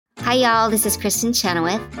Hi, y'all. This is Kristen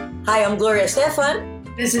Chenoweth. Hi, I'm Gloria Stefan.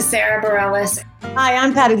 This is Sarah Bareilles. Hi,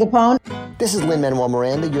 I'm Patti LuPone. This is Lin-Manuel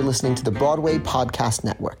Miranda. You're listening to the Broadway Podcast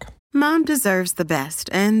Network. Mom deserves the best,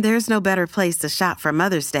 and there's no better place to shop for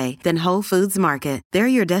Mother's Day than Whole Foods Market. They're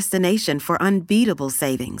your destination for unbeatable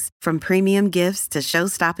savings, from premium gifts to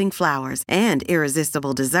show-stopping flowers and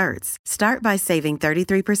irresistible desserts. Start by saving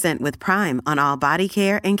 33% with Prime on all body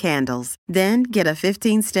care and candles. Then get a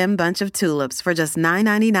 15-stem bunch of tulips for just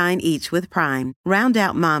 $9.99 each with Prime. Round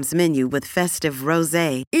out Mom's menu with festive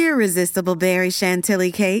rosé, irresistible berry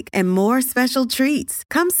chantilly cake, and more special treats.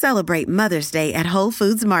 Come celebrate Mother's Day at Whole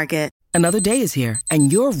Foods Market. Another day is here,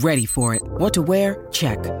 and you're ready for it. What to wear?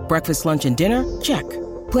 Check. Breakfast, lunch, and dinner? Check.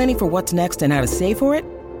 Planning for what's next and how to save for it?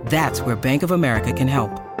 That's where Bank of America can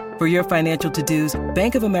help. For your financial to-dos,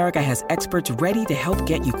 Bank of America has experts ready to help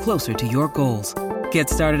get you closer to your goals. Get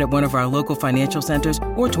started at one of our local financial centers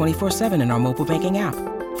or 24/7 in our mobile banking app.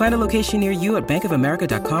 Find a location near you at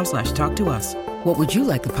bankofamerica.com/talktous. What would you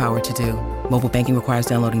like the power to do? Mobile banking requires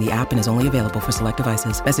downloading the app and is only available for select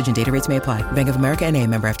devices. Message and data rates may apply. Bank of America N.A.,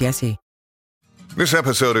 member FDIC. This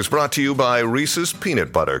episode is brought to you by Reese's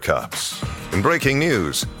Peanut Butter Cups. In breaking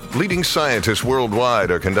news, leading scientists worldwide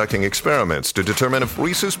are conducting experiments to determine if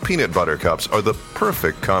Reese's Peanut Butter Cups are the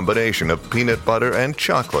perfect combination of peanut butter and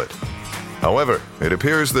chocolate. However, it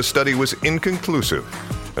appears the study was inconclusive,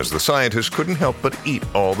 as the scientists couldn't help but eat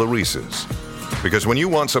all the Reese's. Because when you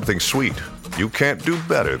want something sweet, you can't do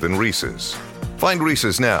better than Reese's. Find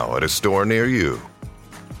Reese's now at a store near you.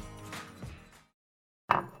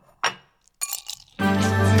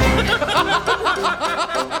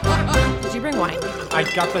 Did you bring wine? I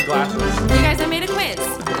got the glasses. You guys, I made a quiz.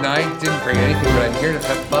 And I didn't bring anything, but I'm here to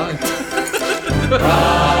have fun.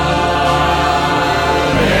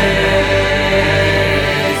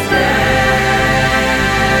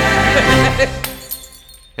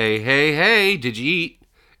 Hey, did you eat?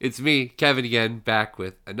 It's me, Kevin again, back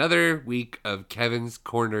with another week of Kevin's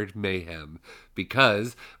Cornered Mayhem,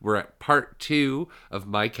 because we're at part 2 of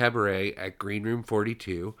my cabaret at Green Room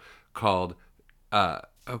 42 called, oh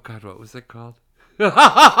God, what was it called?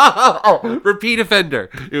 Repeat Offender.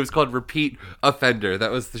 It was called Repeat Offender.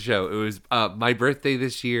 That was the show. It was my birthday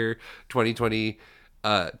this year,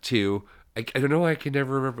 2022. I don't know why I can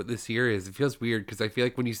never remember what this year is. It feels weird because I feel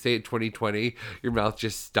like when you say it 2020, your mouth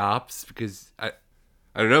just stops because I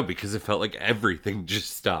don't know, because it felt like everything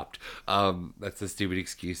just stopped. That's a stupid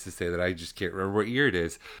excuse to say that I just can't remember what year it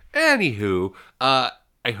is. Anywho, I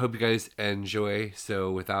hope you guys enjoy. So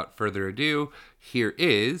without further ado, here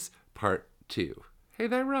is part 2. Hey,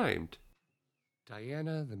 that rhymed.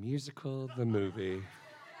 Diana, the musical, the movie.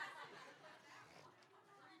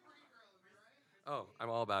 Oh, I'm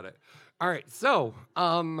all about it. All right, so,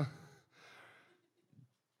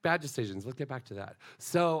 bad decisions. Let's get back to that.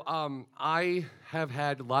 So, I have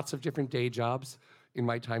had lots of different day jobs in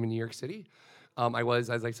my time in New York City. I was,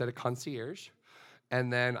 as I said, a concierge.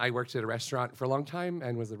 And then I worked at a restaurant for a long time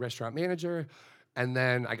and was a restaurant manager. And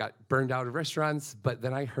then I got burned out of restaurants. But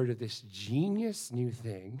then I heard of this genius new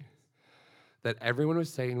thing that everyone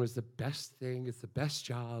was saying was the best thing. It's the best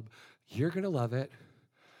job. You're going to love it.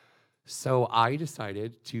 So I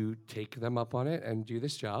decided to take them up on it and do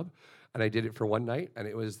this job. And I did it for one night, and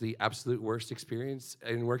it was the absolute worst experience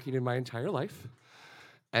in working in my entire life.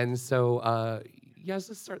 And so, yes,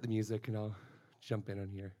 let's start the music, and I'll jump in on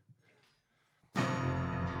here.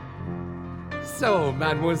 So,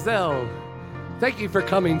 mademoiselle, thank you for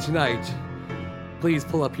coming tonight. Please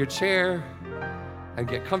pull up your chair and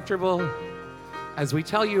get comfortable as we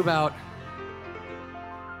tell you about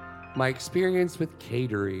my experience with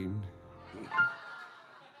catering.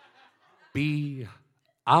 Be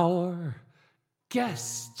our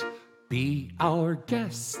guest. Be our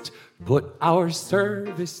guest. Put our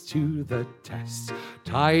service to the test.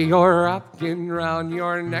 Tie your napkin round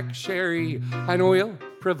your neck, Sherry, and we'll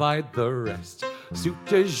provide the rest. Soup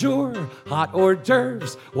du jour, hot hors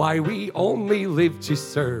d'oeuvres, why we only live to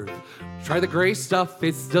serve. Try the gray stuff,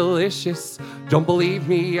 it's delicious. Don't believe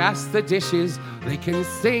me, ask the dishes. They can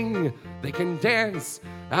sing, they can dance.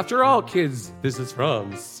 After all, kids, this is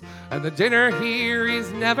France. And the dinner here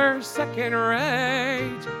is never second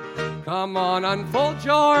rate. Come on, unfold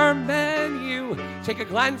your menu. Take a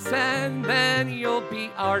glance and then you'll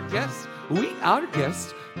be our guest. We, our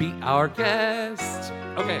guest, be our guest.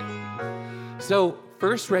 Okay, so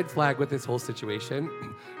first red flag with this whole situation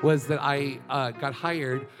was that I got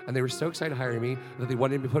hired, and they were so excited to hire me that they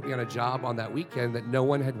wanted to put me on a job on that weekend that no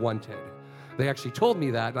one had wanted. They actually told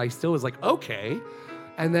me that, and I still was like, okay.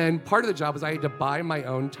 And then part of the job was I had to buy my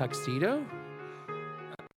own tuxedo.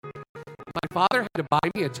 My father had to buy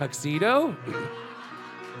me a tuxedo.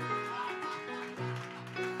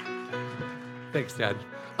 Thanks, Dad.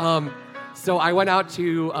 So I went out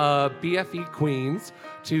to BFE Queens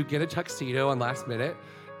to get a tuxedo on last minute,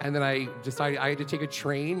 and then I decided I had to take a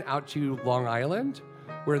train out to Long Island,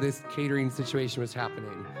 where this catering situation was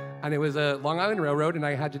happening. And it was a Long Island Railroad, and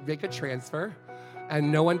I had to make a transfer.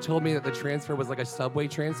 And no one told me that the transfer was like a subway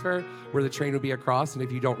transfer, where the train would be across, and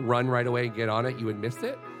if you don't run right away and get on it, you would miss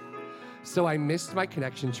it. So I missed my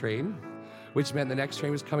connection train, which meant the next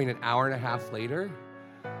train was coming an hour and a half later.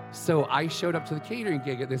 So I showed up to the catering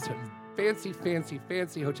gig at this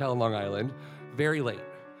fancy hotel in Long Island, very late.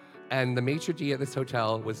 And the maitre d' at this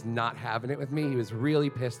hotel was not having it with me. He was really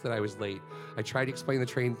pissed that I was late. I tried to explain the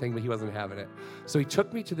train thing, but he wasn't having it. So he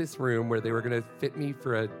took me to this room where they were gonna fit me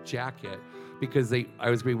for a jacket because I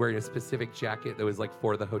was gonna be wearing a specific jacket that was like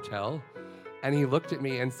for the hotel. And he looked at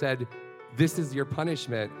me and said, "This is your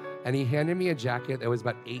punishment." And he handed me a jacket that was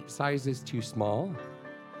about 8 sizes too small.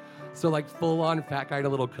 So like full on fat guy in a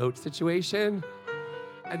little coat situation.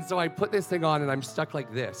 And so I put this thing on and I'm stuck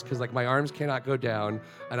like this because like my arms cannot go down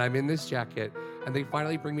and I'm in this jacket, and they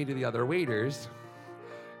finally bring me to the other waiters.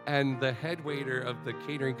 And the head waiter of the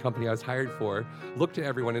catering company I was hired for looked at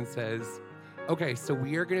everyone and says, "Okay, so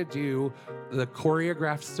we are gonna do the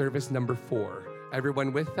choreographed service number 4.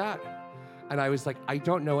 Everyone with that?" And I was like, "I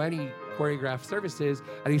don't know any choreographed services."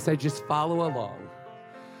 And he said, "Just follow along."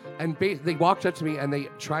 And they walked up to me and they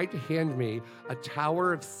tried to hand me a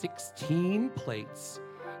tower of 16 plates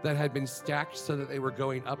that had been stacked so that they were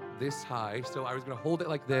going up this high. So I was gonna hold it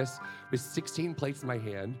like this with 16 plates in my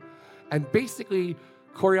hand. And basically,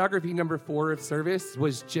 choreography number 4 of service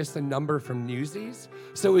was just a number from Newsies.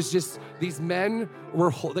 So it was just, these men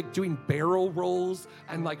were like doing barrel rolls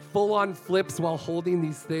and like full on flips while holding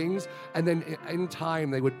these things. And then in time,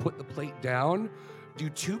 they would put the plate down, do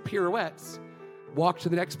 2 pirouettes, walk to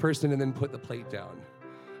the next person, and then put the plate down.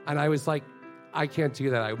 And I was like, I can't do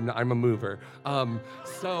that. I'm a mover.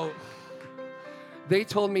 So they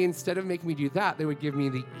told me instead of making me do that, they would give me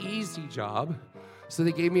the easy job. So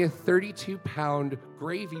they gave me a 32-pound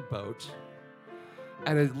gravy boat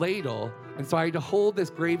and a ladle. And so I had to hold this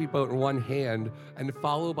gravy boat in one hand and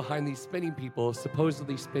follow behind these spinning people,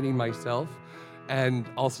 supposedly spinning myself, and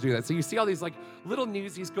also doing that. So you see all these like little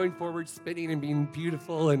Newsies going forward, spinning and being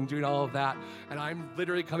beautiful and doing all of that. And I'm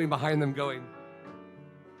literally coming behind them going,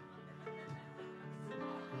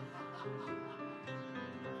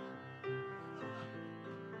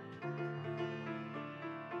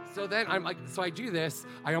 so then I'm like, so I do this.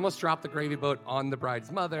 I almost dropped the gravy boat on the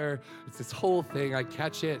bride's mother. It's this whole thing. I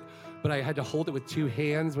catch it, but I had to hold it with 2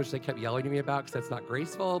 hands, which they kept yelling at me about because that's not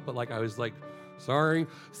graceful. But like, I was like, sorry.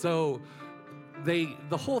 So the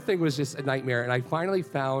whole thing was just a nightmare. And I finally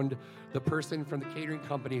found the person from the catering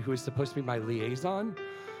company who was supposed to be my liaison.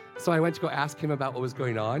 So I went to go ask him about what was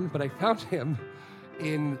going on, but I found him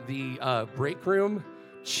in the break room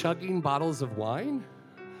chugging bottles of wine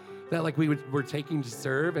that like were taking to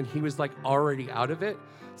serve, and he was like already out of it.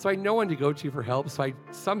 So I had no one to go to for help. So I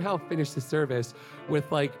somehow finished the service with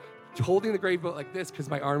like holding the gravy boat like this because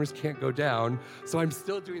my arms can't go down. So I'm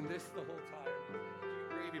still doing this the whole time.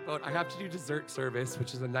 Doing gravy boat. I have to do dessert service,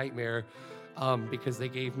 which is a nightmare because they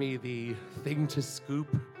gave me the thing to scoop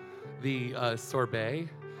the sorbet.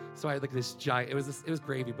 So I had like this giant, it was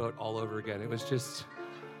gravy boat all over again. It was just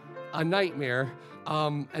a nightmare.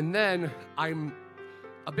 And then I'm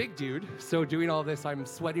a big dude, so doing all this, I'm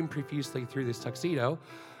sweating profusely through this tuxedo,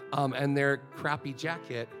 and their crappy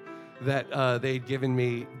jacket that they'd given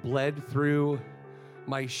me bled through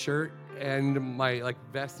my shirt and my like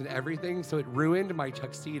vest and everything, so it ruined my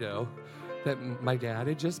tuxedo that my dad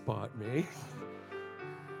had just bought me.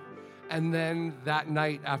 And then that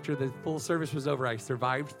night, after the full service was over, I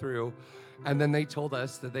survived through, and then they told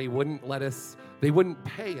us that they wouldn't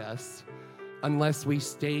pay us unless we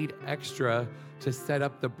stayed extra to set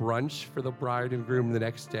up the brunch for the bride and groom the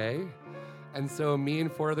next day. And so me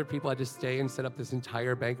and 4 other people had to stay and set up this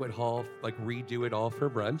entire banquet hall, like redo it all for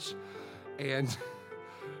brunch. And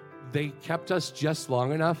they kept us just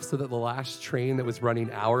long enough so that the last train that was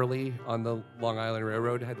running hourly on the Long Island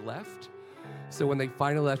Railroad had left. So when they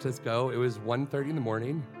finally let us go, it was 1:30 in the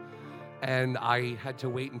morning, and I had to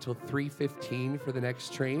wait until 3:15 for the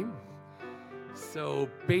next train. So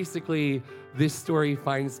basically, this story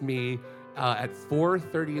finds me at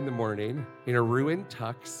 4:30 in the morning in a ruined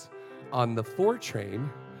tux on the 4 train,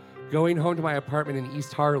 going home to my apartment in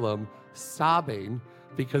East Harlem, sobbing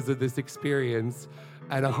because of this experience.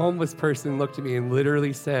 And a homeless person looked at me and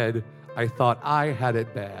literally said, "I thought I had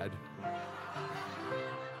it bad."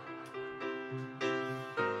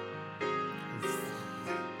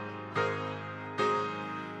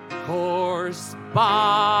 Course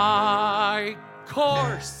by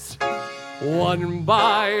course, one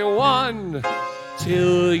by one,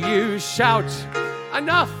 till you shout,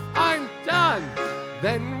 enough, I'm done.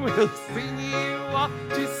 Then we'll sing you off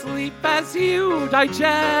to sleep as you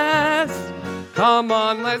digest. Come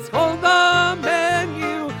on, let's hold the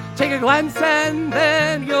menu. Take a glance and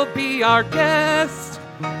then you'll be our guest.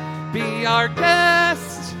 Be our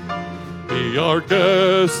guest. Be our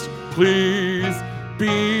guest. Please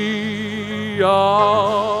be our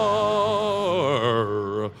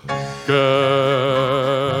guest.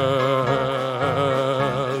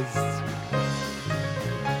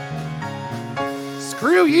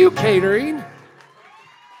 Screw you, catering.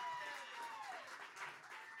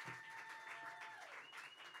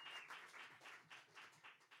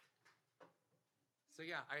 So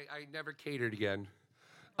yeah, I never catered again.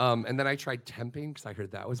 And then I tried temping because I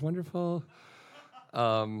heard that was wonderful.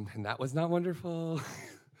 And that was not wonderful.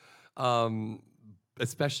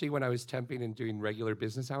 Especially when I was temping and doing regular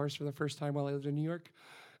business hours for the first time while I lived in New York.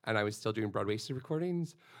 And I was still doing Broadwasted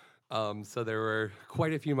recordings. So there were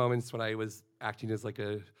quite a few moments when I was acting as like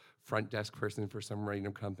a front desk person for some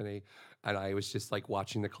random company. And I was just like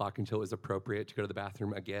watching the clock until it was appropriate to go to the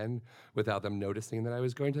bathroom again without them noticing that I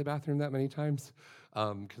was going to the bathroom that many times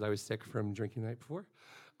because I was sick from drinking the night before.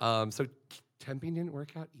 So temping didn't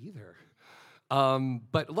work out either.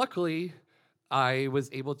 But luckily, I was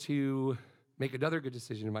able to make another good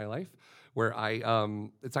decision in my life where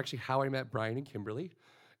it's actually how I met Brian and Kimberly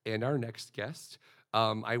and our next guest.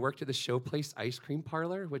 I worked at the Showplace Ice Cream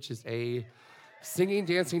Parlor, which is a singing,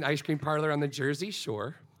 dancing ice cream parlor on the Jersey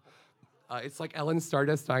Shore. It's like Ellen's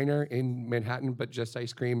Stardust Diner in Manhattan, but just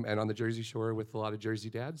ice cream and on the Jersey Shore with a lot of Jersey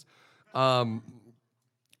dads. And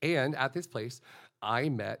at this place, I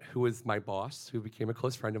met who was my boss, who became a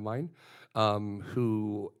close friend of mine,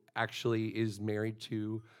 who actually is married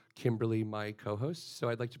to Kimberly, my co-host. So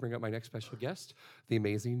I'd like to bring up my next special guest, the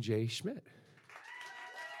amazing Jay Schmidt.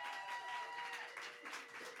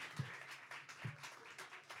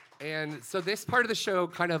 And so this part of the show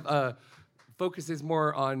kind of focuses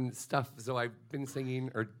more on stuff. So I've been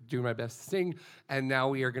singing or doing my best to sing, and now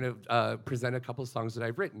we are going to present a couple songs that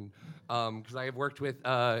I've written. Because I have worked with,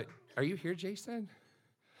 are you here, Jason?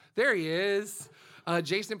 There he is.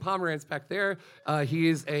 Jason Pomerantz back there. He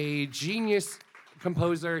is a genius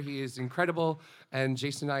composer. He is incredible. And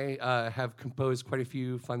Jason and I have composed quite a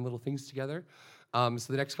few fun little things together. So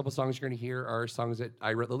the next couple songs you're going to hear are songs that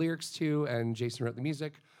I wrote the lyrics to and Jason wrote the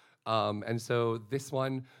music. And so this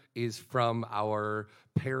one is from our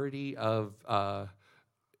parody of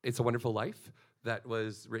It's a Wonderful Life that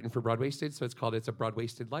was written for Broadwasted. So it's called It's a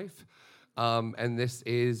Broadwasted Life. And this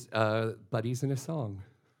is Buddies in a Song.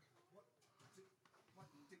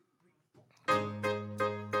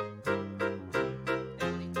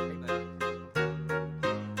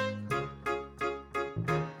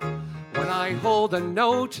 When I hold a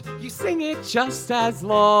note, you sing it just as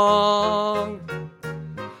long.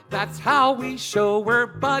 That's how we show we're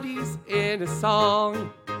buddies in a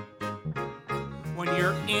song. When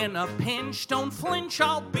you're in a pinch, don't flinch,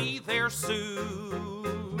 I'll be there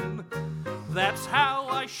soon. That's how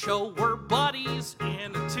I show we're buddies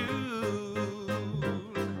in a tune.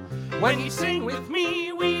 When you sing with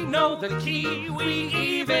me, we know the key, we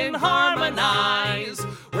even harmonize.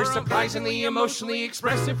 We're surprisingly emotionally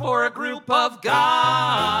expressive for a group of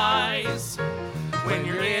guys. When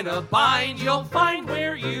you're in a bind, you'll find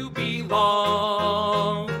where you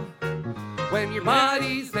belong. When your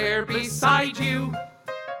buddy's there beside you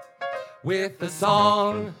with a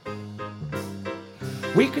song.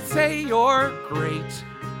 We could say you're great,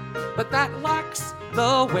 but that lacks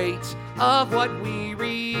the weight of what we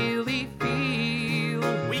really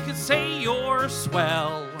feel. We could say you're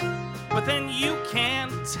swell, but then you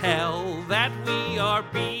can't tell that we are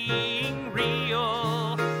being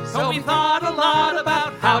real. So we thought a lot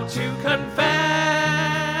about how to confess.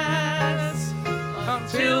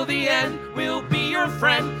 Until the end, we'll be your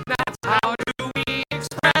friend. That's how do we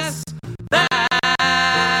express that.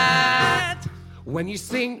 When you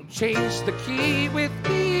sing, change the key with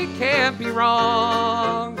me, can't be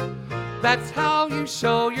wrong. That's how you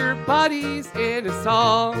show your buddies in a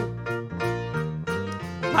song.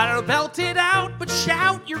 I don't belt it out, but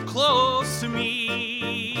shout, you're close to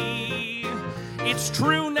me. It's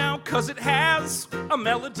true now, 'cause it has a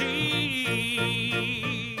melody.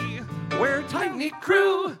 We're a tight-knit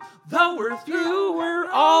crew, though we're through, we're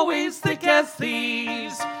always thick as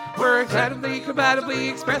thieves. We're incredibly, combatively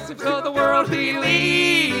expressive, so the world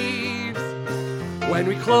believes. When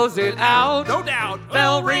we close it out, no doubt,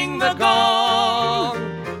 they'll ring the gong.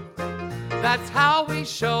 That's how we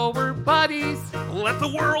show we're buddies. Let the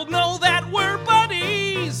world know that we're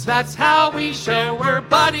buddies. That's how we show we're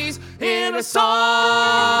buddies in a song.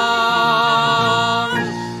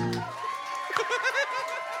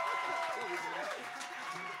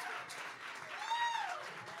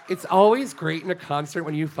 It's always great in a concert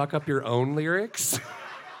when you fuck up your own lyrics.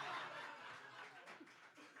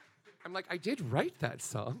 I'm like, I did write that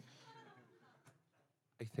song,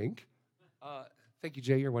 I think. Thank you,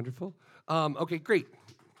 Jay. You're wonderful. Okay, great.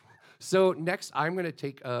 So next, I'm going to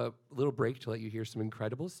take a little break to let you hear some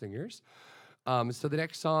incredible singers. So the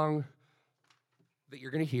next song that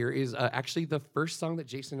you're going to hear is actually the first song that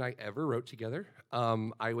Jason and I ever wrote together.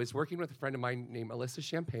 I was working with a friend of mine named Alyssa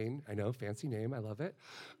Champagne. I know, fancy name. I love it.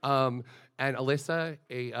 And Alyssa,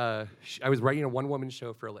 I was writing a one-woman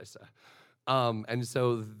show for Alyssa. And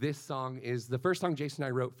so this song is the first song Jason and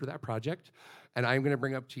I wrote for that project. And I'm going to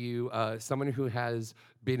bring up to you someone who has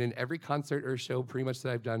been in every concert or show pretty much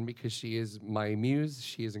that I've done because she is my muse.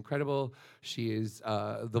 She is incredible. She is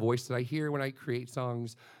the voice that I hear when I create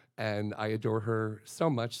songs. And I adore her so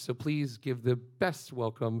much. So please give the best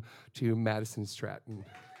welcome to Madison Stratton.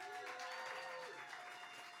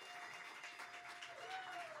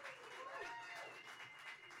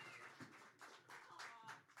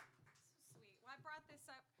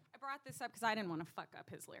 I brought this up because I didn't want to fuck up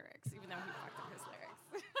his lyrics, even though he fucked up his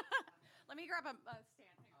lyrics. Let me grab a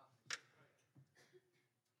stand.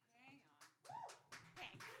 Hang on.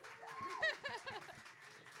 Thanks.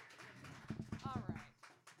 All right.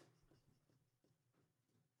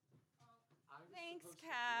 Thanks, Kev.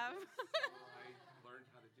 I learned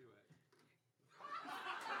how to do it.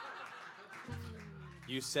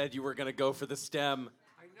 You said you were going to go for the stem.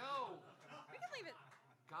 I know. We can leave it.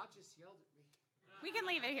 God just yelled at me. We can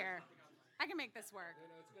leave it here. I can make this work. No,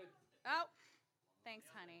 it's good. Oh, thanks,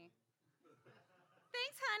 honey.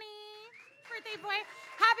 Thanks, honey. Birthday boy.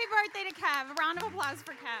 Happy birthday to Kev. A round of applause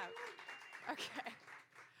for Kev. Okay.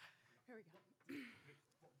 Here we go.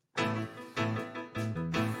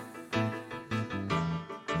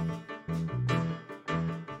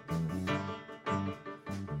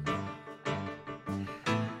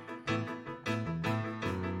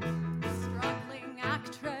 Struggling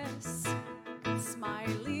actress,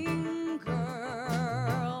 smiling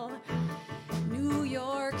girl, New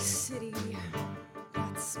York City,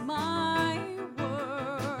 that's my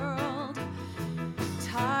world.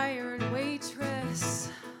 Tired waitress,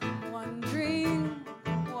 wondering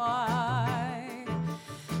why.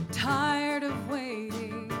 Tired of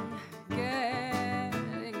waiting,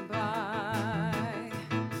 getting by.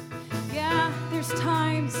 Yeah, there's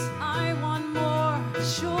times I want more,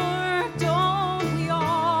 sure, don't we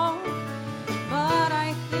all? But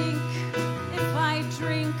I think if I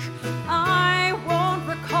drink, I won't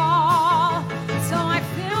recall. So I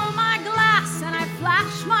fill my glass and I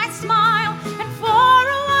flash my smile, and for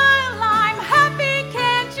a while I'm happy,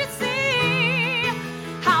 can't you see?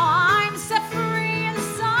 How I'm set free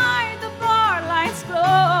inside, the bar lights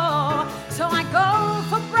glow. So I go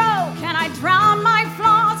for broke and I drown my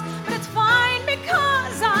flaws, but it's fine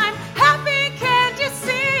because I'm happy, can't you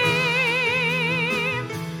see?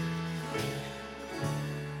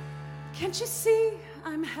 Can't you see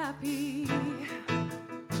I'm happy?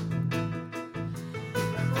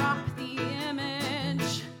 Crop the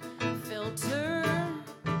image, filter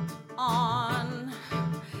on.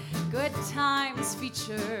 Good times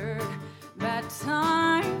featured, bad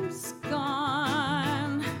times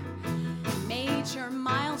gone. Major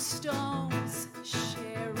milestones,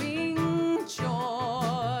 sharing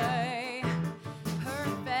joy.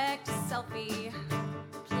 Perfect selfie,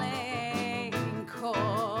 playing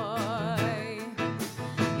coy.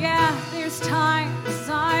 Yeah, there's times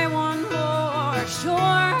I want more,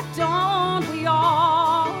 sure, don't we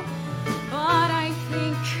all? But I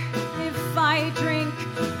think if I drink,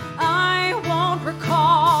 I won't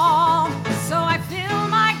recall. So I fill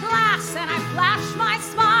my glass and I flash my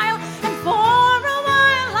smile, and for a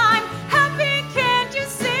while I'm happy, can't you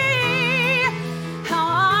see? How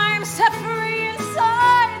I'm set free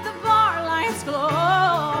inside, the bar lights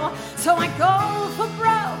glow. So I go for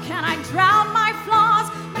broke and I drown my flaws,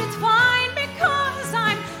 but it's fine because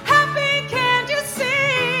I'm happy, can't you see?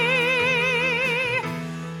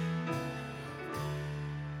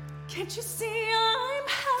 Can't you see I'm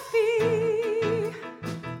happy?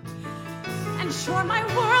 And sure, my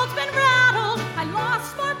world's been rattled. I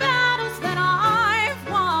lost more battles than I've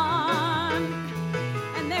won.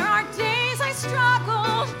 And there are days I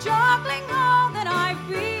struggle, juggling all that I've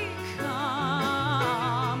become.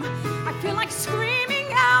 I feel like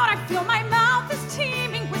screaming out. I feel my mouth is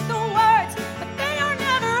teeming with the words, but they are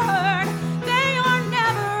never heard. They are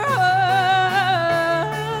never heard.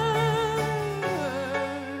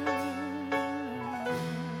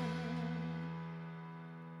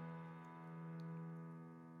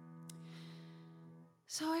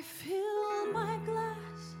 So I fill my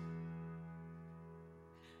glass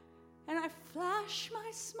and I flash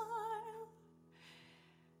my smile,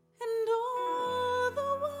 and all the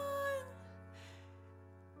while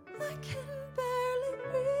I can barely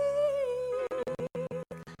breathe.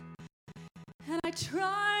 And I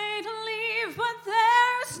try to leave, but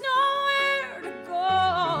there's nowhere to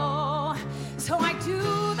go. So I do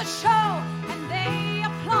the show and they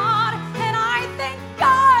applaud, and I thank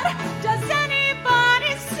God, does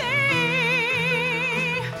anybody see?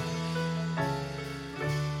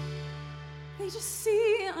 They just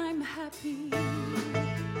see I'm happy.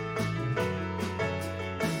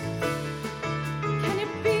 Can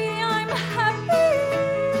it be I'm happy?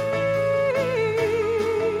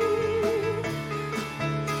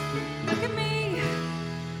 Look at me,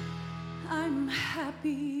 I'm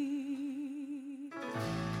happy.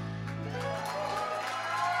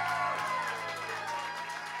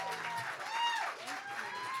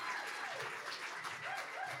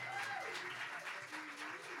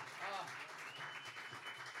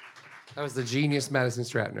 That was the genius Madison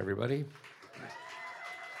Stratton, everybody.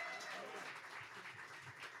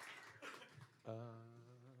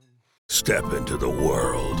 Step into the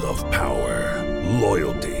world of power,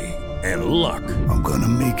 loyalty, and luck. I'm gonna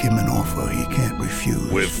make him an offer he can't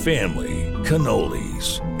refuse. With family,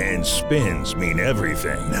 cannolis, and spins mean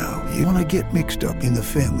everything. Now, you wanna get mixed up in the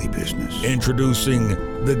family business. Introducing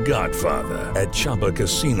The Godfather at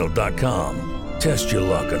ChumbaCasino.com. Test your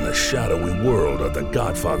luck in the shadowy world of The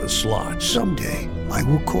Godfather slot. Someday, I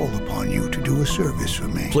will call upon you to do a service for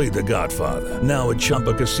me. Play The Godfather now at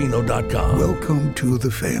ChumbaCasino.com. Welcome to the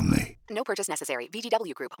family. No purchase necessary.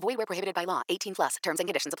 VGW Group. Void where prohibited by law. 18+. Terms and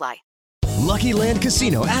conditions apply. Lucky Land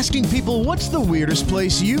Casino, asking people, what's the weirdest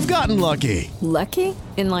place you've gotten lucky? Lucky?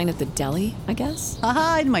 In line at the deli, I guess?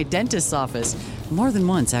 Aha, in my dentist's office. More than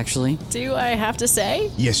once, actually. Do I have to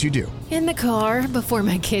say? Yes, you do. In the car before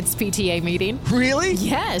my kids' PTA meeting. Really?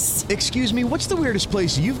 Yes. Excuse me, what's the weirdest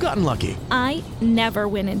place you've gotten lucky? I never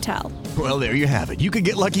win and tell. Well, there you have it. You can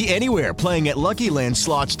get lucky anywhere, playing at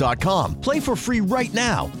LuckyLandSlots.com. Play for free right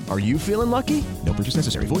now. Are you feeling lucky? No purchase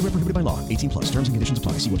necessary. Void where prohibited by law. 18+. Terms and conditions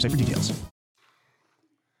apply. See website for details.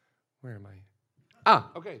 Where am I?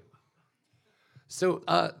 Okay. So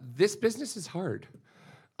this business is hard.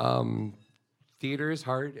 Theater is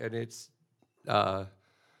hard, and it's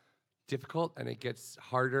difficult, and it gets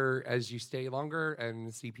harder as you stay longer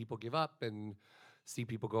and see people give up and see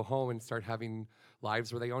people go home and start having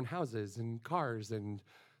lives where they own houses and cars and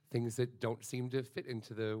things that don't seem to fit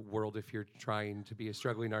into the world if you're trying to be a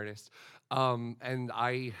struggling artist. And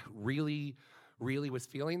I really was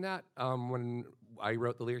feeling that when I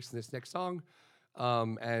wrote the lyrics in this next song.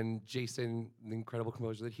 And Jason, the incredible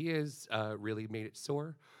composer that he is, really made it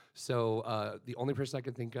soar. So the only person I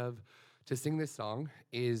can think of to sing this song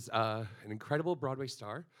is an incredible Broadway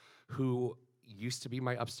star who used to be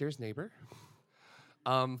my upstairs neighbor.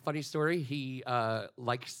 Funny story, he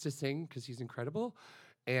likes to sing because he's incredible.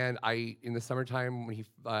 And in the summertime, when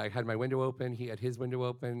I had my window open, he had his window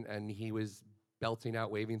open, and he was belting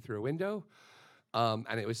out, waving through a window.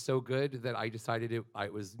 And it was so good that I decided it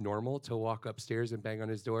was normal to walk upstairs and bang on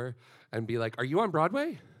his door and be like, "Are you on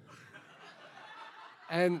Broadway?"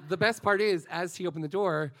 And the best part is, as he opened the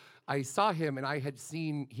door, I saw him, and I had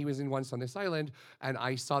seen he was in Once on This Island, and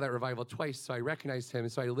I saw that revival twice, so I recognized him.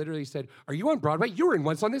 So I literally said, "Are you on Broadway? You were in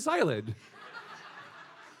Once on This Island."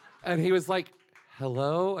 And he was like,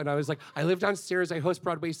 "Hello?" And I was like, "I live downstairs. I host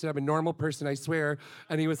Broadway, so I'm a normal person, I swear."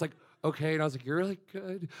 And he was like, "Okay." And I was like, "You're really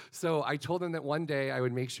good." So I told him that one day I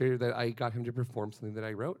would make sure that I got him to perform something that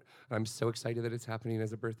I wrote. And I'm so excited that it's happening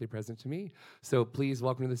as a birthday present to me. So please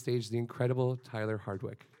welcome to the stage the incredible Tyler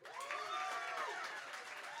Hardwick.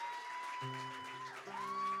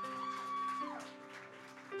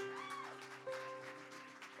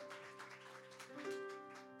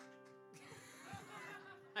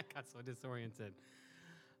 I got so disoriented.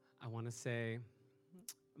 I want to say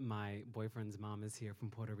my boyfriend's mom is here from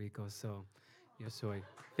Puerto Rico, so yo soy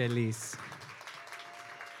feliz.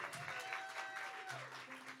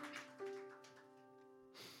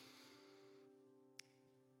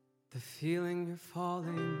 The feeling you're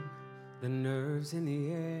falling, the nerves in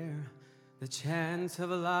the air, the chance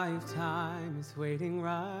of a lifetime is waiting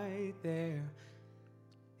right there.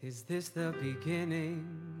 Is this the beginning,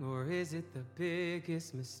 or is it the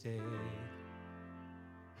biggest mistake?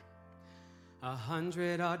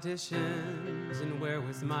 100 auditions, and where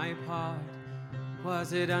was my part?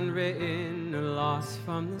 Was it unwritten or lost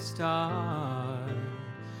from the start?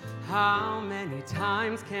 How many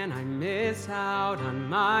times can I miss out on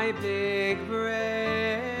my big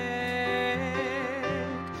break?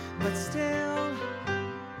 But still,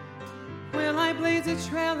 blaze a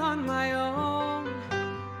trail on my own,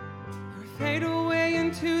 or fade away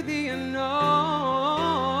into the unknown.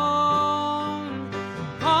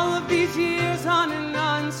 All of these years on an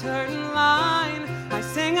uncertain line, I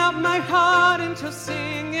sang out my heart until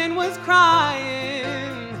singing was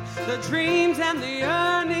crying. The dreams and the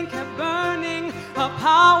yearning kept burning, a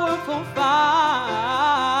powerful fire.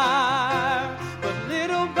 But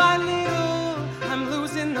little by little, I'm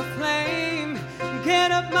losing the flame.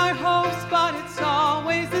 Get up my hopes, but it's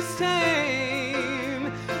always the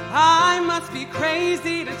same. I must be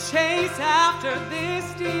crazy to chase after this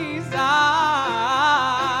desire.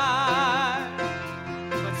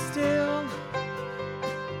 But still,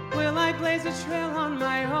 will I blaze a trail on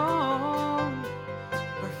my own,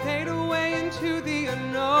 or fade away into the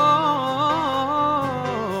unknown?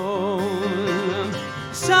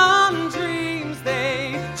 Some dreams,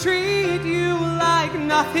 they treat you like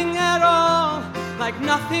nothing at all, like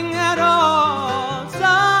nothing at all.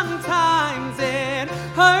 Sometimes it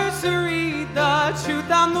hurts to read the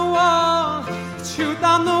truth on the wall, truth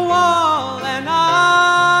on the wall. And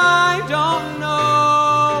I don't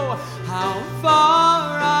know how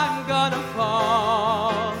far I'm gonna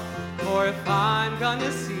fall, or if I'm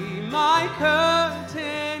gonna see my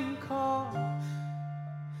curtain call.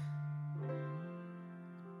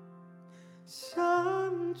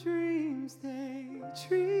 Some dreams, they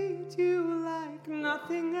treat you like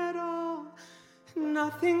nothing at all,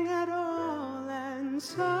 nothing at all. And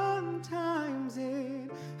sometimes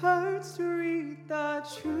it hurts to read the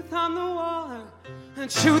truth on the wall, the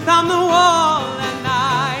truth on the wall. And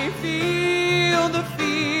I feel the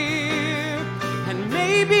fear, and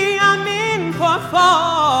maybe I'm in for a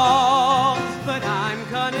fall, but I'm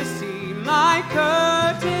gonna see my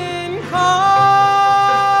curtain call.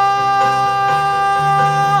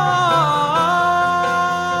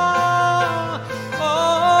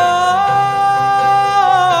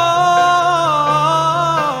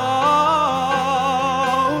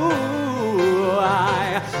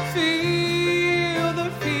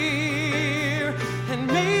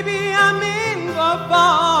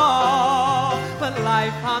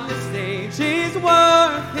 On the stage is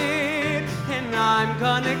worth it, and I'm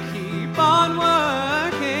gonna keep on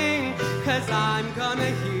working, 'cause I'm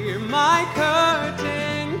gonna hear my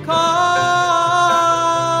curtain call,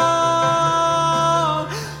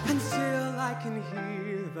 until I can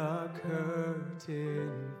hear the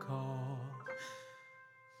curtain call.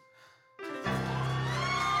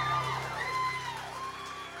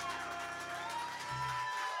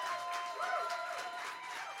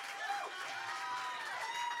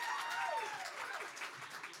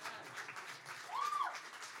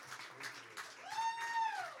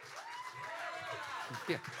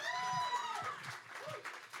 Yeah.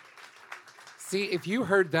 See, if you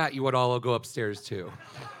heard that, you would all go upstairs too.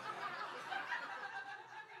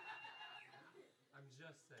 I'm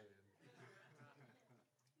just saying.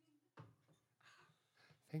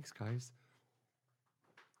 Thanks, guys.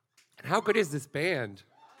 And how good is this band?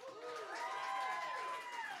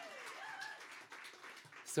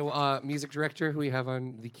 So, music director who we have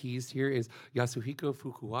on the keys here is Yasuhiko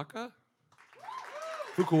Fukuoka.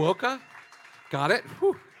 Fukuoka? Got it?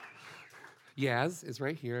 Whew. Yaz is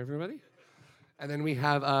right here, everybody. And then we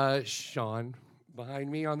have Sean behind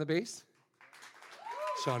me on the bass.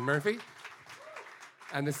 Sean Murphy.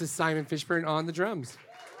 And this is Simon Fishburne on the drums.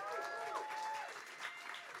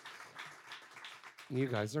 You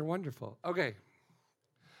guys are wonderful. Okay.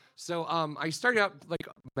 So I started out, like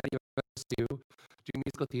many of us do, doing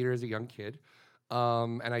musical theater as a young kid.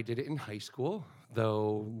 And I did it in high school,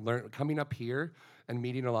 though coming up here and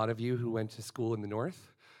meeting a lot of you who went to school in the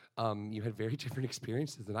North, you had very different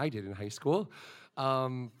experiences than I did in high school.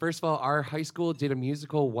 First of all, our high school did a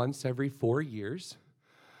musical once every 4 years.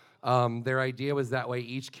 Their idea was that way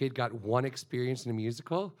each kid got one experience in a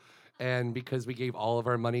musical, and because we gave all of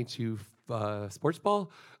our money to sports ball,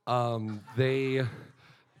 they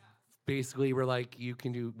basically were like,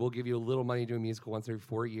 we'll give you a little money to do a musical once every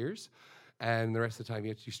 4 years, and the rest of the time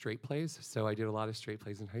you have to do straight plays. So I did a lot of straight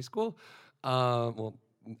plays in high school. Well,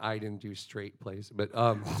 I didn't do straight plays, but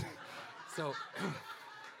so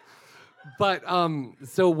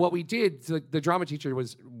what we did, so the drama teacher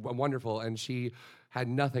was wonderful, and she had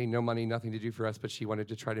no money, nothing to do for us, but she wanted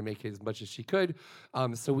to try to make it as much as she could.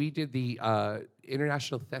 So we did the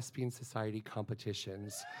International Thespian Society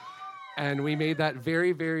competitions, and we made that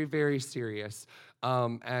very, very, very serious.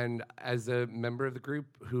 And as a member of the group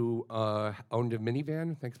who owned a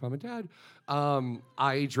minivan, thanks Mom and Dad,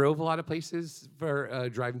 I drove a lot of places for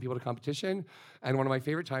driving people to competition. And one of my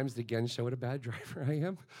favorite times to again show what a bad driver I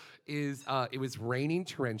am is it was raining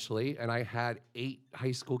torrentially, and I had 8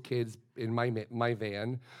 high school kids in my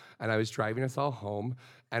van, and I was driving us all home,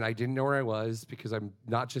 and I didn't know where I was because I'm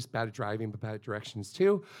not just bad at driving, but bad at directions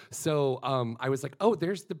too. So I was like, oh,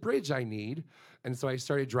 there's the bridge I need. And so I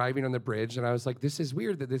started driving on the bridge, and I was like, this is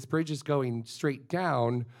weird that this bridge is going straight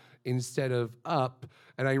down instead of up.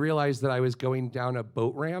 And I realized that I was going down a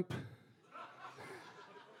boat ramp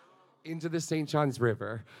into the St. Johns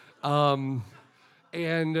River.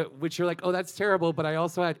 And which you're like, oh, that's terrible. But I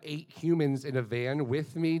also had 8 humans in a van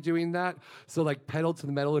with me doing that. So like pedal to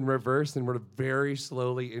the metal in reverse, and we're very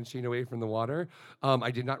slowly inching away from the water. I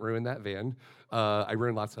did not ruin that van. I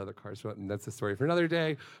ruined lots of other cars, and that's a story for another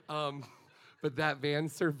day. But that van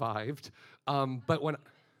survived. But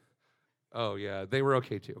oh yeah, they were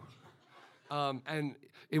okay too. And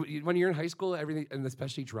when you're in high school, everything, and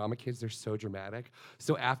especially drama kids, they're so dramatic.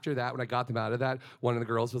 So after that, when I got them out of that, one of the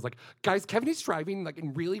girls was like, guys, Kevin is driving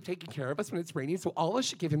and really taking care of us when it's raining, so all of us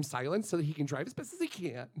should give him silence so that he can drive as best as he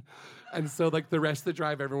can. And so the rest of the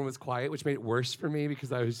drive, everyone was quiet, which made it worse for me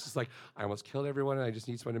because I was just like, I almost killed everyone, and I just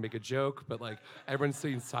need someone to make a joke, but everyone's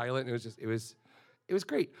sitting silent, and it was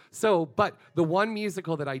great. So, but the one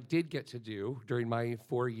musical that I did get to do during my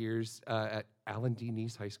 4 years at Alan D.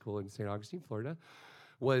 Nease High School in St. Augustine, Florida,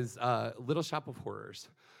 was Little Shop of Horrors.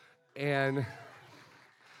 And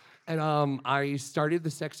I started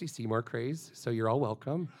the Sexy Seymour craze, so you're all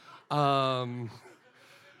welcome.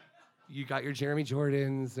 You got your Jeremy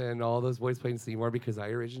Jordans and all those boys playing Seymour because I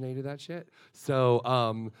originated that shit. So,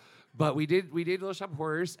 but we did Little Shop of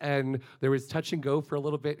Horrors, and there was touch and go for a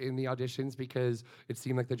little bit in the auditions because it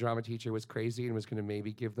seemed like the drama teacher was crazy and was going to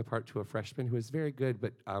maybe give the part to a freshman who was very good,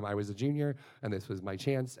 but I was a junior, and this was my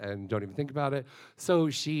chance, and don't even think about it. So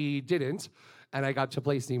she didn't, and I got to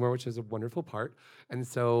play Seymour, which is a wonderful part. And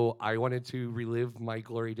so I wanted to relive my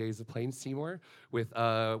glory days of playing Seymour with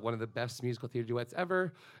one of the best musical theater duets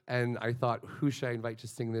ever, and I thought, who should I invite to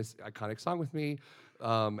sing this iconic song with me?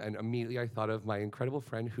 And immediately I thought of my incredible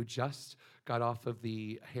friend who just got off of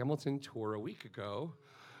the Hamilton tour a week ago.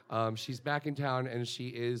 She's back in town, and she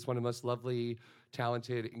is one of the most lovely,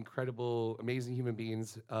 talented, incredible, amazing human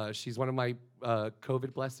beings. She's one of my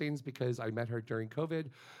COVID blessings because I met her during COVID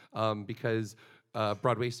because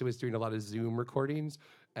Broadwasted was doing a lot of Zoom recordings,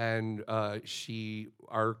 and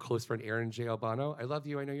our close friend Aaron J. Albano, I love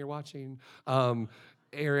you, I know you're watching,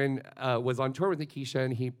 Aaron was on tour with Nikisha,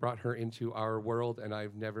 and he brought her into our world, and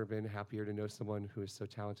I've never been happier to know someone who is so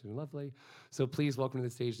talented and lovely. So please welcome to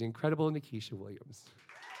the stage the incredible Nikisha Williams.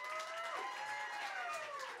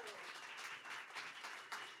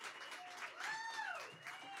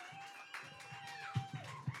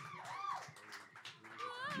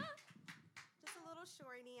 Just a little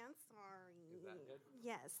shorty, I'm sorry. Is that good?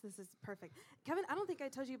 Yes, this is perfect. Kevin, I don't think I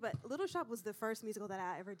told you, but Little Shop was the first musical that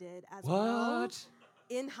I ever did as well. What?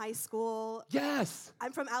 In high school. Yes.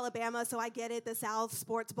 I'm from Alabama, so I get it. The South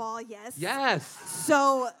sports ball, yes. Yes.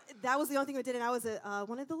 So that was the only thing we did, and I was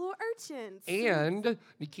one of the little urchins. And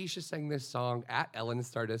Nikisha sang this song at Ellen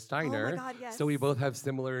Stardust Diner. Oh my God, yes. So we both have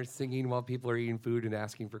similar singing while people are eating food and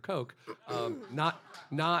asking for Coke. Not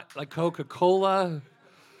like Coca-Cola.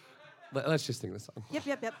 Let's just sing this song.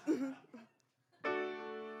 Yep. Mm-hmm.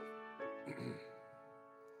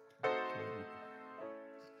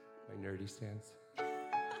 My nerdy stance.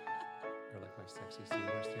 Or like my sexy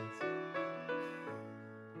Seymour stance.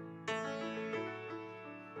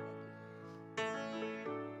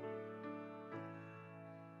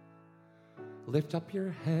 Lift up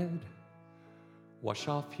your head, wash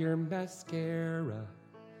off your mascara.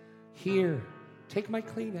 Here, take my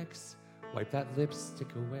Kleenex, wipe that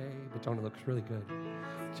lipstick away, but don't, it looks really good.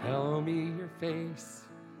 Tell me your face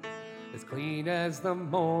as clean as the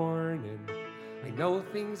morning. I know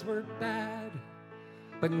things were bad,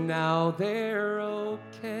 but now they're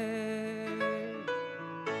okay.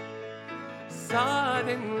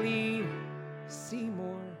 Suddenly,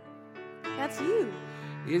 Seymour. That's you.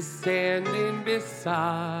 Is standing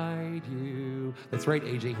beside you. That's right,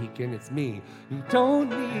 AJ Heekin, it's me. You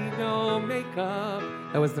don't need no makeup.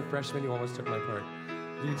 That was the freshman who almost took my part.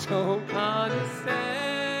 You don't condescend.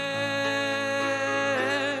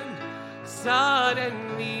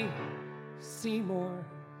 Suddenly, Seymour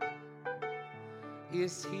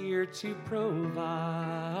is here to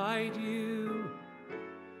provide you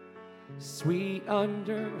sweet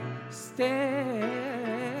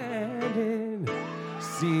understanding.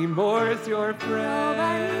 Seymour's your friend.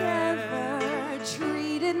 Nobody ever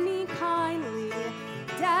treated me kindly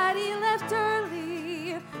Daddy left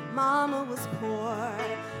early, Mama was poor.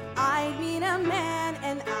 I'd meet a man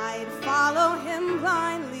and I'd follow him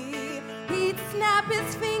blindly. He'd snap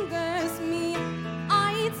his fingers, me,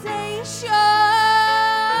 I'd say sure.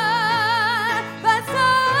 But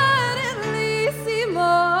suddenly Seymour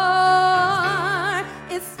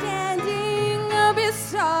is standing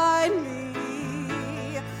beside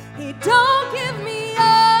me. He don't give me orders.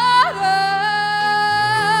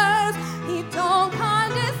 He don't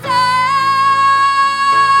condescend.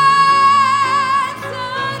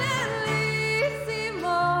 Suddenly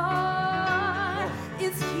Seymour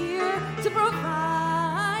is here to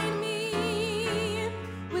provide me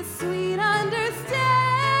with sweet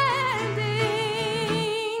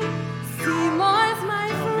understanding. Seymour's my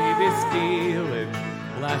friend. May this feeling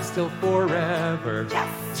last till forever. Yes.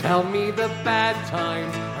 Tell me the bad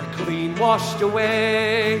times are clean washed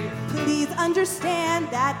away. Please understand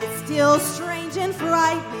that it's still strange and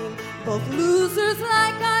frightening. Both losers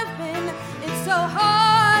like I've been, it's so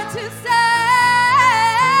hard to say.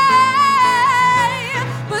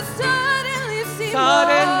 But suddenly Seymour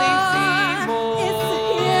is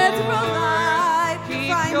here to provide. Keep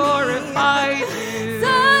your advices.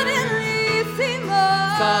 Suddenly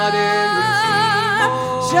Seymour. Suddenly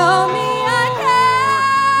Seymour. Show me I can.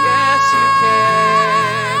 Yes, you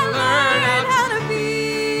can. Learn how to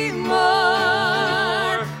be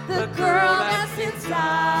more the girl that's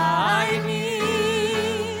inside me.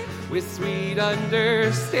 with sweet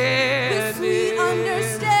understanding. With sweet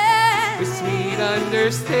understanding. With sweet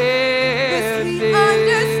understanding. With sweet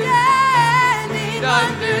understanding. Sweet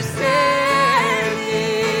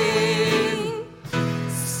understanding.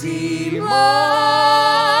 Seymour's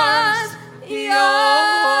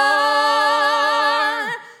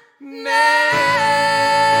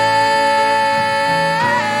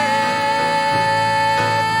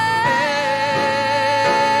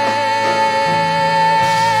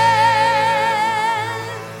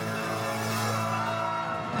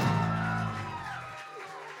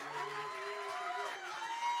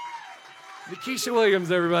your Keisha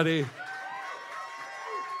Williams, everybody.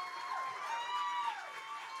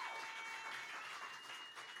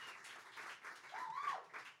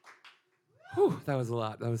 Whew, that was a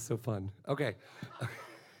lot. That was so fun. Okay.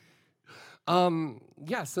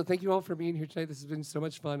 Yeah, so thank you all for being here tonight. This has been so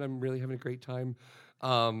much fun. I'm really having a great time.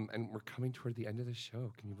 And we're coming toward the end of the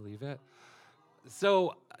show. Can you believe it?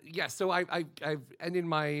 So, yeah, so I've ended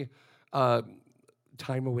my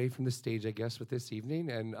time away from the stage, I guess, with this evening,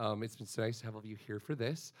 and it's been so nice to have all of you here for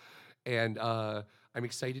this. And I'm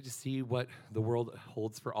excited to see what the world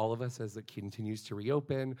holds for all of us as it continues to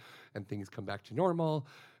reopen and things come back to normal.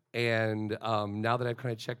 And now that I've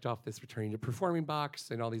kind of checked off this returning to performing box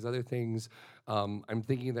and all these other things, I'm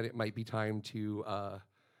thinking that it might be time to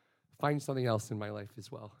find something else in my life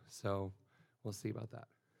as well. So we'll see about that.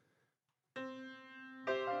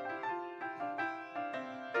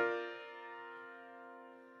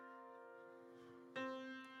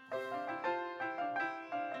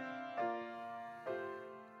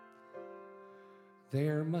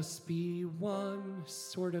 There must be one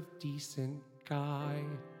sort of decent guy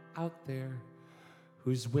out there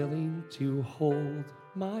who's willing to hold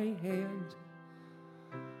my hand,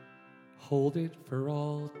 hold it for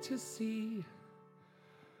all to see.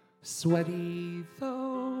 Sweaty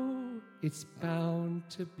though it's bound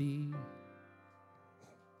to be.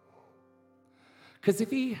 'Cause if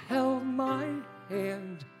he held my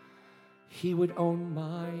hand, he would own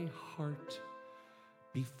my heart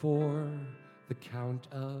before the count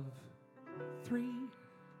of 3.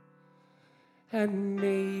 And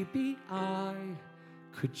maybe I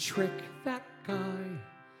could trick that guy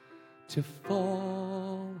to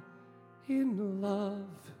fall in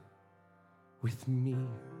love with me.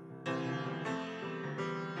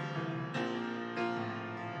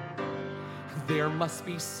 There must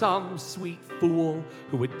be some sweet fool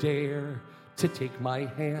who would dare to take my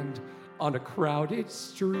hand on a crowded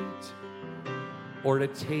street, or at a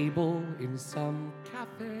table in some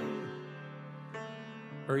cafe,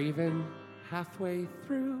 or even halfway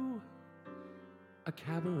through a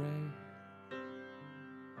cabaret.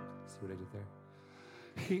 See what I did there?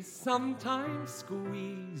 He sometimes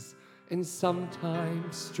squeeze, and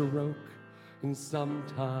sometimes stroke, and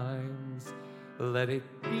sometimes let it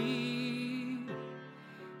be.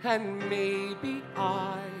 And maybe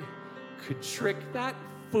I could trick that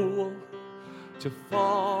fool to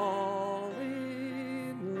fall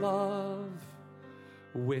in love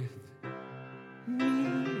with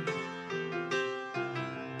me.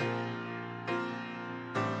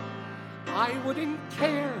 I wouldn't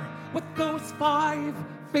care what those 5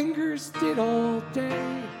 fingers did all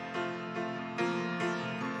day.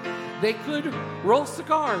 They could roll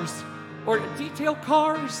cigars, or detail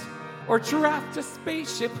cars, or draft a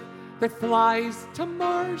spaceship that flies to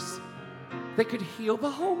Mars. They could heal the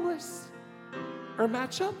homeless, or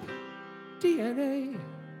match up DNA.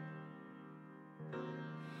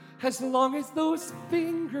 As long as those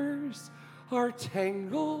fingers are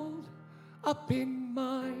tangled up in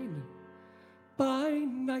mine by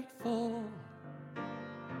nightfall,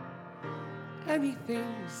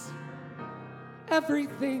 everything's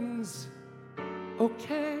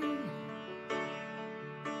okay.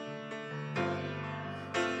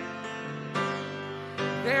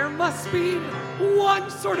 There must be one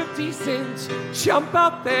sort of decent chump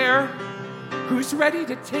out there who's ready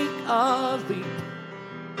to take a leap.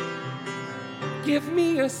 Give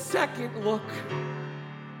me a second look.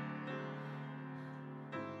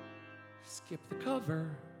 Skip the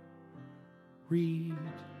cover, read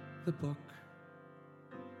the book.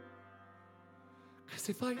 'Cause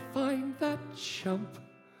if I find that chump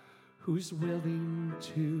who's willing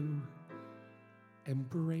to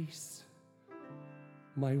embrace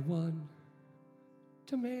my one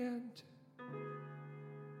demand,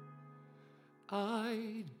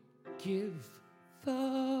 I'd give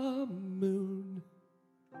the moon,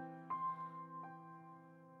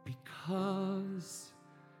 because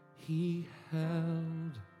he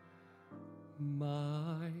held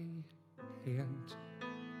my hand.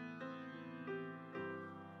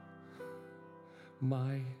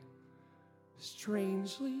 My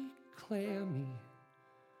strangely clammy,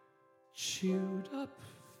 chewed up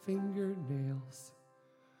fingernails,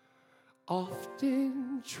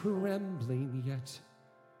 often trembling yet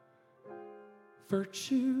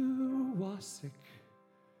virtuosic,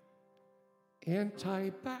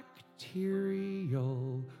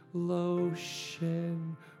 antibacterial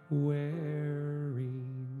lotion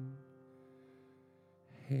wearing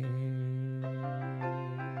hand.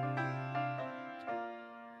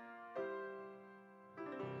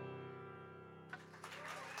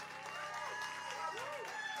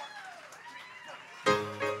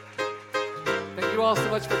 Thank you all so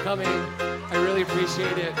much for coming. I really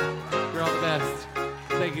appreciate it. You're all the best.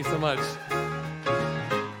 Thank you so much.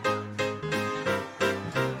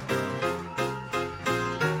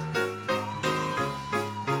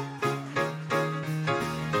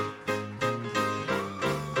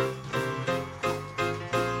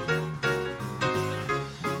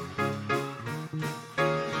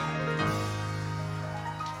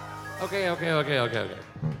 Okay.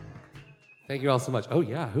 Thank you all so much. Oh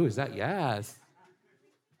yeah, who is that? Yes.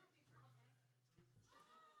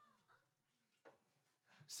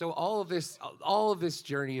 So all of this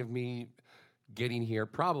journey of me getting here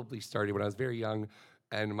probably started when I was very young,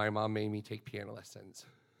 and my mom made me take piano lessons.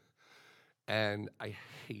 And I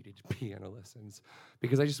hated piano lessons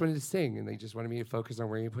because I just wanted to sing, and they just wanted me to focus on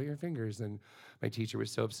where you put your fingers. And my teacher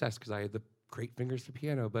was so obsessed because I had the great fingers for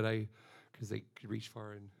piano, because they could reach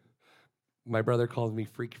far. And my brother called me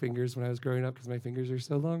freak fingers when I was growing up because my fingers are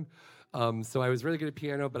so long. So I was really good at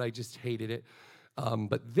piano, but I just hated it.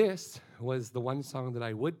 But this was the one song that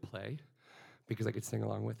I would play because I could sing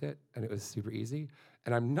along with it, and it was super easy.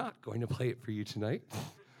 And I'm not going to play it for you tonight,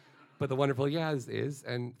 but the wonderful Yaz is.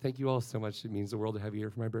 And thank you all so much. It means the world to have you here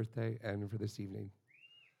for my birthday and for this evening.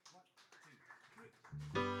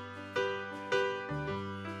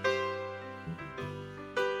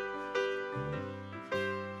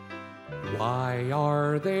 Why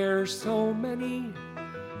are there so many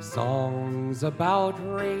songs about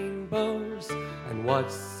rainbows, and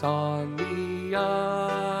what's on the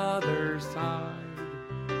other side?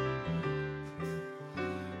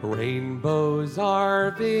 Rainbows are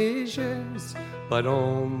visions, but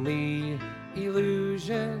only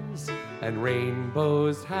illusions, and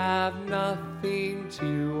rainbows have nothing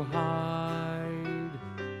to hide.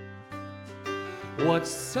 What's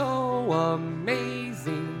so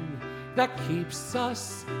amazing that keeps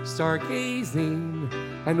us stargazing,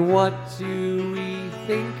 and what do we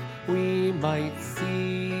think we might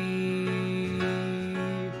see?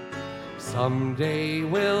 Someday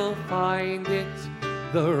we'll find it,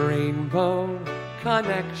 the rainbow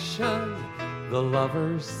connection, the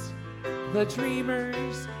lovers, the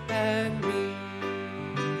dreamers, and me.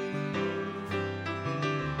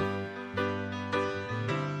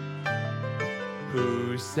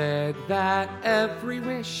 Who said that every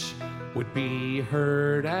wish would be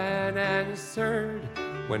heard and answered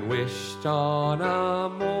when wished on a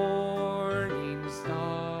morning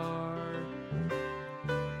star?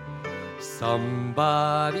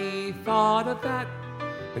 Somebody thought of that,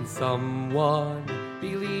 and someone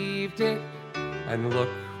believed it, and look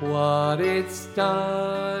what it's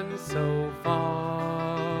done so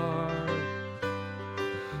far.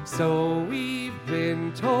 So we've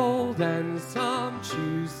been told, and some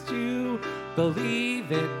choose to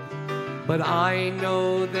believe it. But I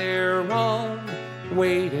know they're wrong.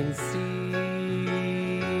 Wait and see.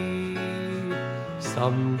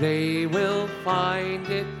 Someday we'll find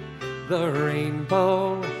it, the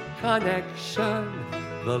rainbow connection,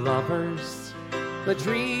 the lovers, the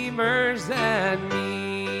dreamers, and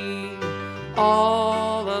me.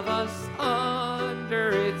 All of us under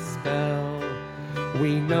its spell.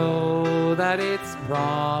 We know that it's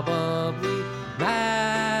probably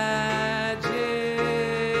magic.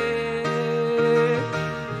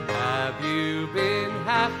 Have you been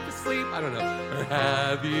half asleep? I don't know. Or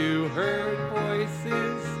have you heard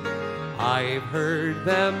voices? I've heard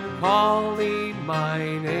them calling my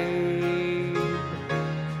name.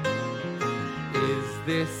 Is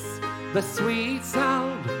this the sweet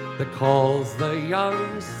sound that calls the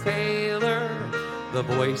young sailor? The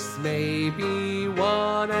voice may be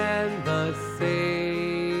one and the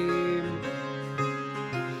same.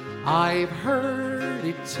 I've heard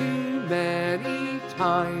it too many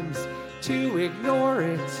times to ignore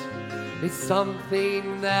it. It's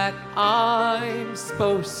something that I'm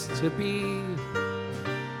supposed to be.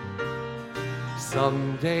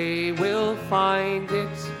 Someday we'll find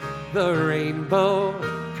it, the rainbow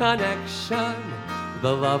connection,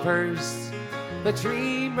 the lovers, the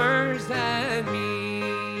dreamers, and me.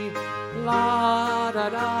 La da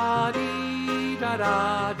da dee da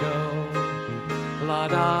da do. La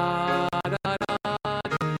da da da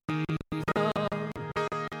dee da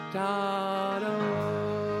da do.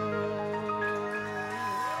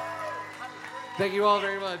 Thank you all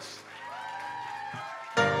very much.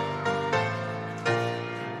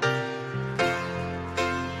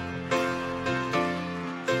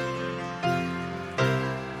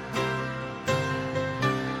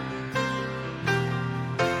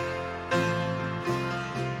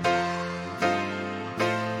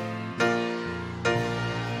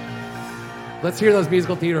 Let's hear those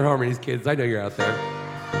musical theater harmonies, kids. I know you're out there.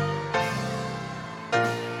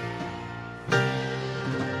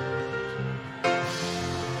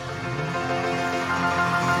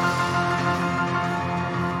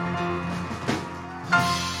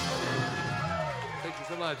 Thank you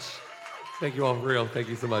so much. Thank you all for real. Thank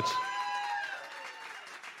you so much.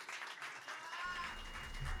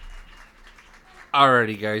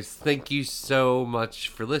 Alrighty, guys. Thank you so much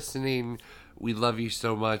for listening. We love you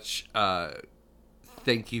so much.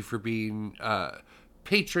 Thank you for being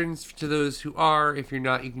patrons to those who are. If you're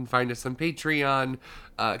not, you can find us on Patreon.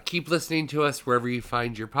 Keep listening to us wherever you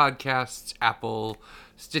find your podcasts, Apple,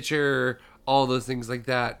 Stitcher, all those things like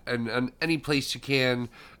that. And any place you can,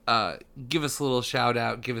 give us a little shout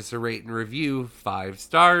out. Give us a rate and review. 5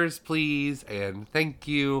 stars, please. And thank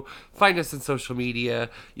you. Find us on social media.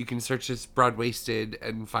 You can search us Broadwasted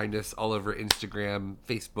and find us all over Instagram,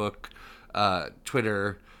 Facebook,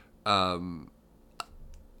 Twitter,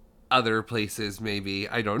 other places maybe.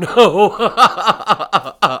 I don't know.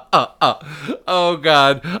 Oh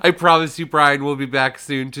God. I promise you Brian will be back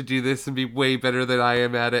soon to do this and be way better than I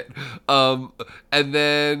am at it. And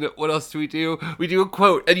then what else do? We do a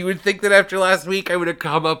quote. And you would think that after last week I would have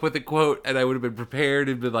come up with a quote and I would have been prepared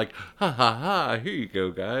and been like, ha ha ha, here you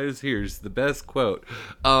go guys. Here's the best quote.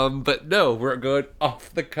 But no, we're going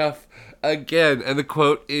off the cuff again. And the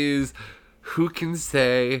quote is, who can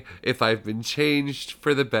say if I've been changed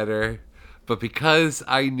for the better, but because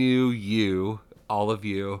I knew you, all of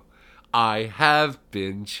you, I have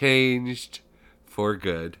been changed for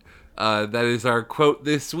good. That is our quote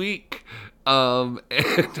this week. And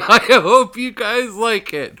I hope you guys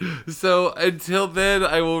like it. So until then,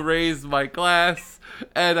 I will raise my glass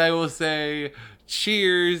and I will say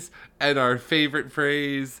cheers and our favorite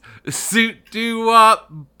phrase, suit doo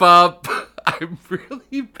wop bop. I'm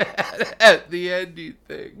really bad at the ending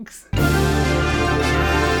things.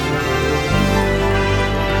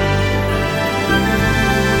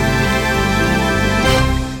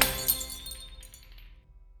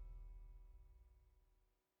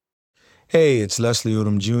 Hey, it's Leslie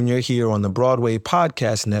Odom Jr. here on the Broadway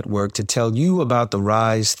Podcast Network to tell you about the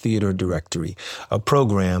Rise Theater Directory, a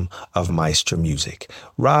program of Maestro Music.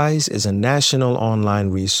 Rise is a national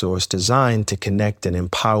online resource designed to connect and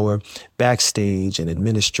empower backstage and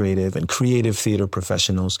administrative and creative theater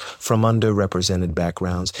professionals from underrepresented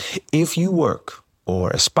backgrounds. If you work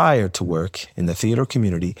or aspire to work in the theater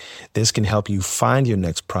community, this can help you find your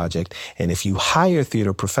next project. And if you hire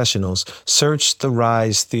theater professionals, search the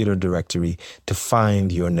Rise Theater Directory to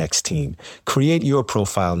find your next team. Create your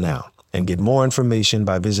profile now And get more information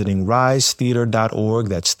by visiting risetheater.org.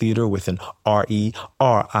 That's theater with an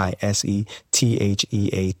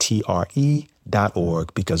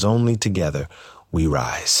RERISETHEATRE.org, because only together we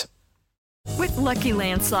rise. With Lucky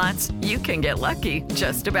Land Slots, you can get lucky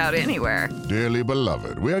just about anywhere. Dearly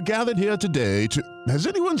beloved, we are gathered here today to... Has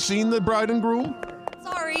anyone seen the bride and groom?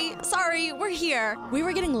 Sorry, we're here. We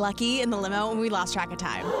were getting lucky in the limo and we lost track of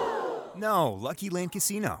time. No, Lucky Land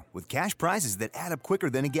Casino, with cash prizes that add up quicker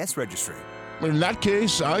than a guest registry. In that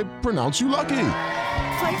case, I pronounce you lucky.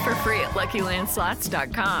 Play for free at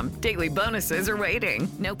LuckyLandSlots.com. Daily bonuses are waiting.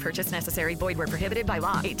 No purchase necessary. Void where prohibited by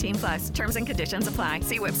law. 18+. Terms and conditions apply.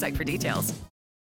 See website for details.